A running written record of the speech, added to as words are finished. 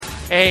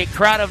A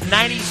crowd of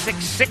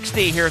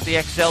 9660 here at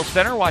the XL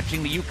Center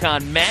watching the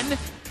UConn men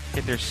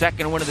get their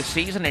second win of the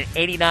season, an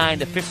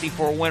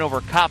 89-54 win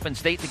over Coppin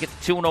State to get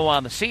to 2-0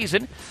 on the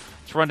season.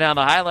 Let's run down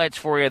the highlights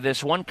for you of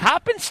this one.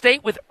 Coppin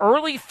State with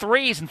early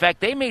threes. In fact,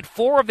 they made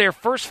 4 of their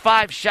first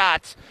 5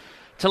 shots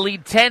to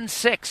lead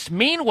 10-6.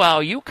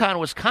 Meanwhile, UConn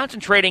was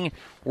concentrating,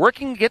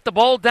 working to get the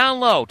ball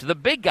down low to the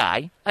big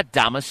guy,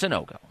 Adama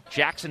Sanogo.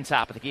 Jackson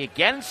top of the key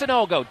again.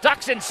 Sanogo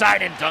ducks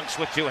inside and dunks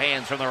with 2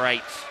 hands from the right.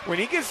 When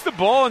he gets the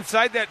ball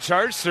inside that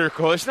charge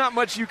circle, there's not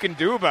much you can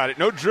do about it.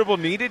 No dribble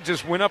needed,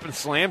 just went up and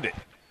slammed it.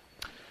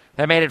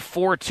 That made it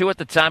 4-2 at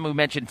the time. We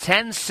mentioned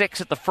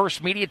 10-6 at the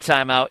first media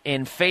timeout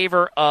in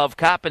favor of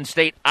Coppin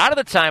State. Out of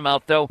the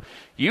timeout, though,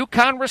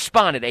 UConn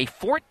responded. A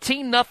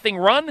 14-0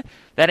 run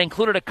that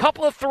included a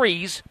couple of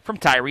threes from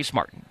Tyrese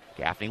Martin.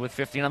 Gaffney with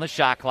 15 on the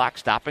shot clock.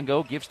 Stop and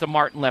go. Gives to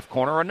Martin left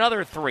corner.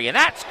 Another 3, and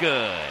that's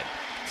good.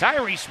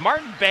 Tyrese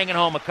Martin banging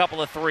home a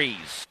couple of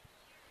threes.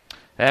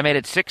 That made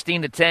it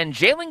 16-10.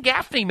 Jalen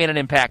Gaffney made an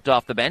impact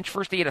off the bench.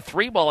 First he hit a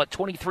 3-ball at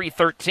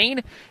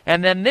 23-13,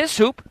 and then this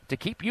hoop to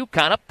keep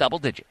UConn up double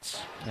digits.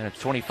 And it's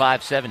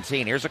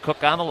 25-17. Here's a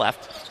Cook on the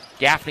left.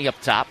 Gaffney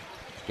up top.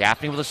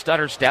 Gaffney with a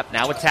stutter step.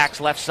 Now attacks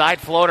left side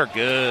floater.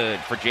 Good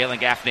for Jalen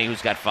Gaffney,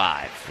 who's got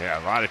 5.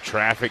 Yeah, a lot of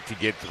traffic to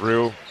get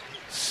through.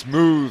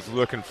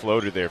 Smooth-looking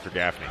floater there for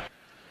Gaffney.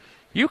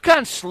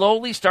 UConn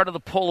slowly started to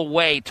pull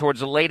away towards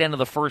the late end of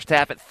the first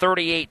half at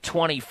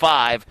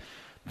 38-25.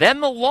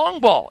 Then the long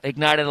ball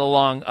ignited a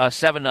long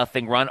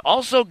 7-0 run.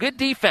 Also good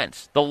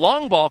defense. The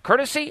long ball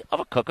courtesy of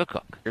a Cook.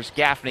 Here's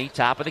Gaffney,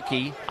 top of the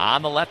key.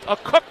 On the left, a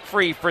Cook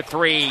free for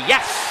 3.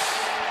 Yes!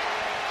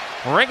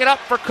 Ring it up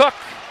for Cook.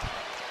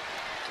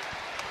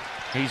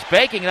 He's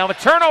baking. Now a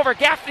turnover.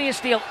 Gaffney a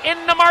steal.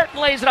 Into Martin.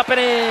 Lays it up and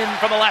in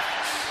from the left.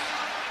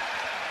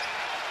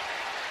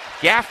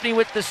 Gaffney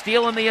with the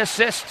steal and the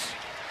assist.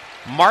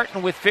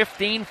 Martin with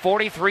 15,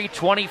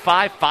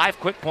 43-25, 5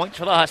 quick points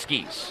for the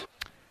Huskies.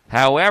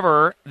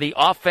 However, the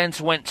offense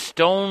went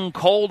stone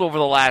cold over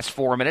the last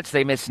 4 minutes.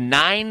 They missed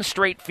 9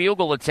 straight field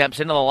goal attempts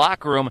into the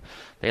locker room.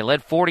 They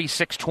led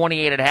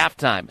 46-28 at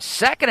halftime.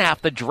 Second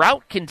half, the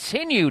drought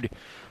continued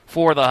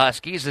for the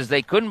Huskies as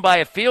they couldn't buy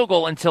a field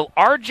goal until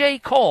R.J.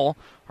 Cole,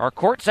 our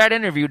courtside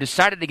interview,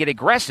 decided to get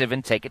aggressive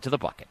and take it to the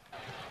bucket.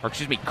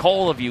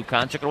 Cole of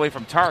UConn took it away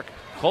from Tark.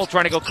 Cole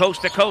trying to go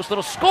coast to coast.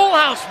 Little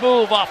schoolhouse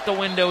move off the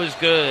window is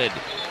good.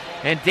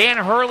 And Dan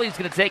Hurley's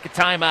going to take a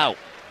timeout.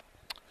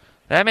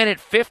 That made it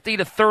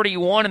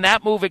 50-31, and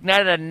that move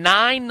ignited a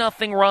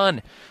 9-0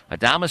 run.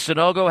 Adama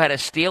Sanogo had a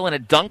steal and a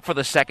dunk for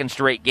the second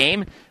straight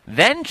game.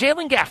 Then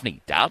Jalen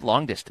Gaffney dialed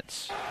long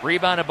distance.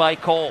 Rebounded by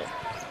Cole.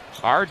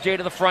 RJ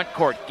to the front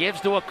court.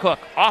 Gives to a Cook.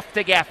 Off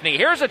to Gaffney.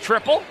 Here's a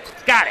triple.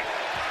 Got it.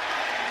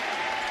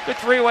 Good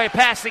 3-way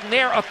passing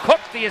there. A Cook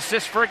the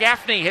assist for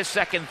Gaffney, his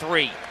second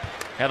 3.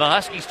 Now the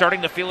Huskies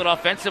starting to feel it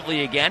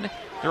offensively again.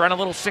 They're on a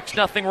little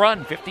 6-0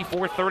 run,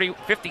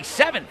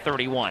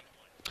 57-31.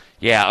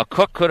 Yeah, a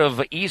Cook could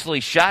have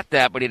easily shot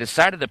that, but he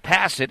decided to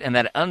pass it, and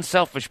that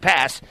unselfish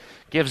pass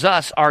gives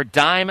us our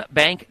Dime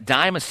Bank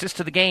Dime Assist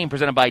to the Game,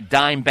 presented by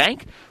Dime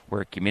Bank,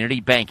 where community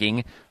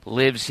banking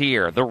lives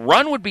here. The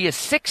run would be a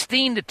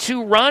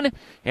 16-2 run,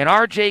 and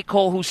R.J.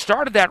 Cole, who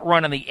started that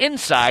run on the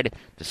inside,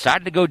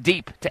 decided to go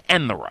deep to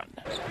end the run.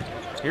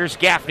 Here's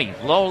Gaffney.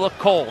 Low look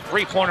Cole.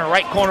 3-pointer,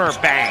 right corner,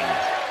 bang.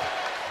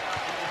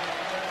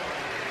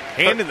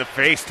 Hand in the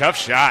face, tough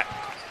shot.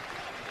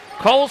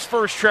 Cole's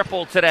first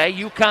triple today.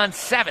 UConn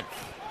 7th.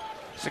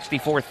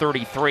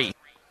 64-33.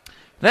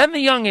 Then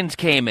the youngins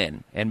came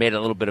in and made a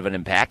little bit of an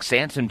impact.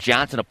 Sansom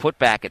Johnson a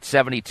putback at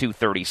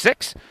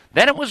 72-36.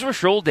 Then it was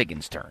Rashul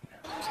Diggins' turn.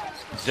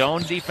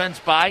 Zone defense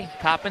by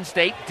Coppin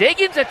State.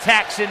 Diggins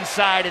attacks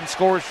inside and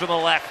scores from the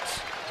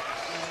left.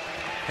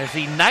 As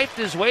he knifed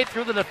his way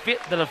through the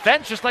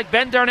defense, just like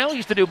Ben Darnell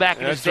used to do back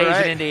in his days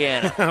in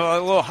Indiana. A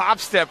little hop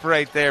step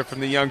right there from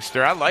the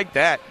youngster. I like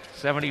that.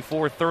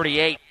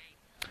 74-38.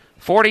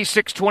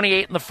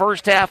 46-28 in the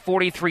first half,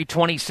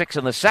 43-26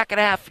 in the second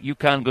half.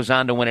 UConn goes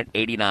on to win it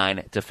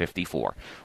 89-54.